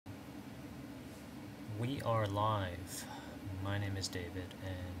We are live. My name is David,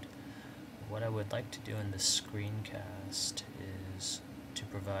 and what I would like to do in this screencast is to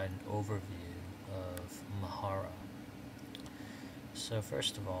provide an overview of Mahara. So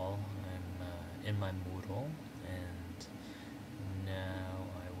first of all, I'm in my Moodle, and now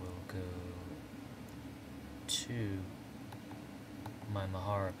I will go to my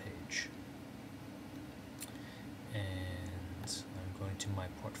Mahara page, and I'm going to my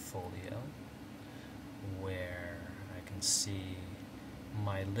portfolio, where I can see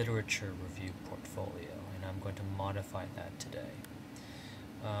my literature review portfolio, and I'm going to modify that today.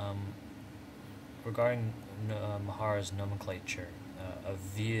 Regarding Mahara's nomenclature, a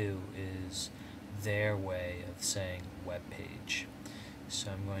view is their way of saying web page.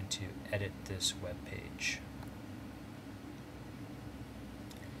 So I'm going to edit this web page.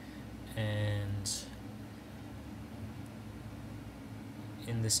 And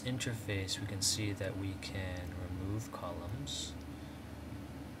in this interface, we can see that we can remove columns.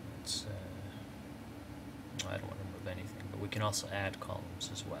 I don't want to remove anything, but we can also add columns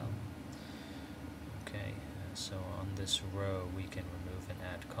as well. Okay, so on this row we can remove and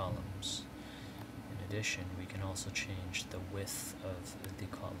add columns. In addition, we can also change the width of the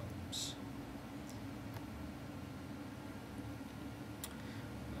columns.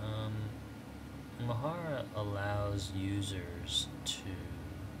 Mahara allows users to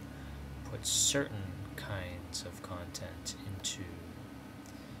put certain kinds of content into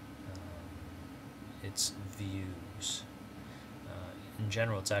its views. In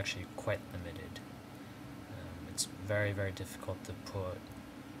general, it's actually quite limited. It's very, very difficult to put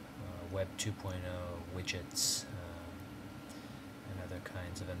Web 2.0 widgets and other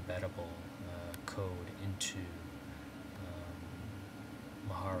kinds of embeddable code into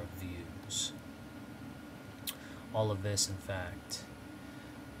Mahara views. All of this, in fact,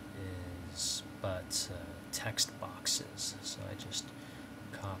 is but text boxes. So I just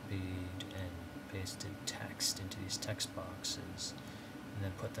copied and pasted text into these text boxes and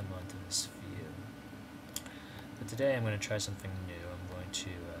then put them onto this view. But today I'm going to try something new. I'm going to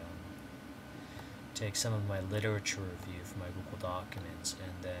take some of my literature review from my Google Documents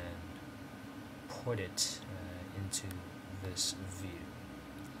and then put it into this view.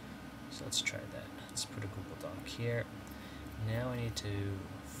 So let's try that. Let's put a Google Doc here. Now I need to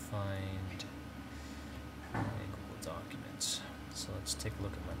find my Google Documents. So let's take a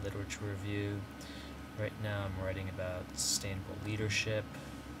look at my literature review. Right now I'm writing about sustainable leadership.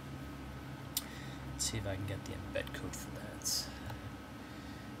 Let's see if I can get the embed code for that.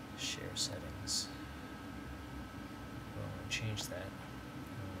 Share settings. I want to change that.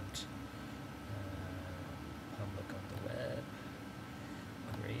 Public on the web.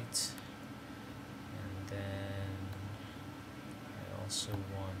 Great. And then I also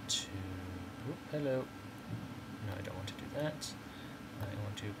want to, hello. No, I don't want to do that. I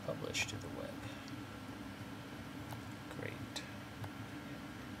want to publish to the web. Great.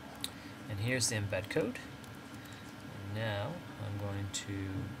 And here's the embed code. And now I'm going to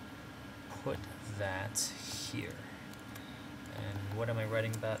put that here. And what am I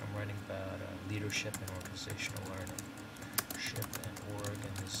writing about? I'm writing about leadership and organizational learning. Leadership and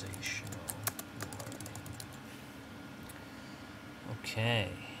organizational learning. Okay.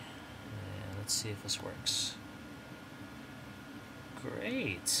 And let's see if this works.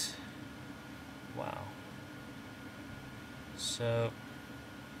 Great. Wow. So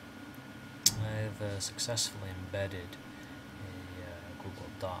I've successfully embedded a Google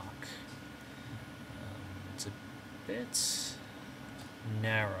Doc. It's a bit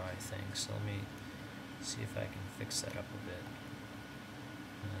narrow, I think, so let me see if I can fix that up a bit.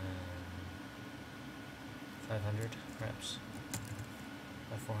 500, perhaps?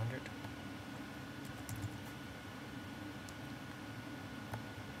 400?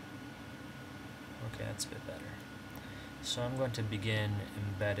 Okay, that's a bit better. So I'm going to begin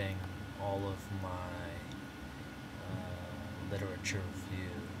embedding all of my literature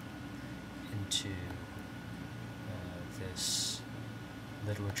review into this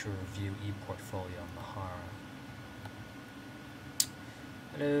literature review ePortfolio Mahara.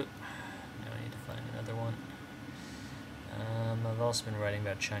 Hello. Now I need to find another one. I've also been writing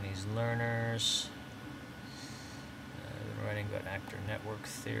about Chinese learners. I've been writing about actor network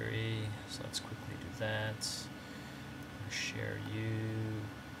theory, so let's quickly do that. Share you,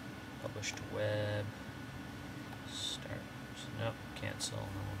 publish to web, start, nope, cancel.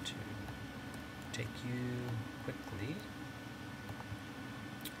 I want to take you quickly,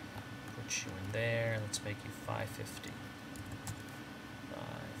 put you in there, let's make you 550.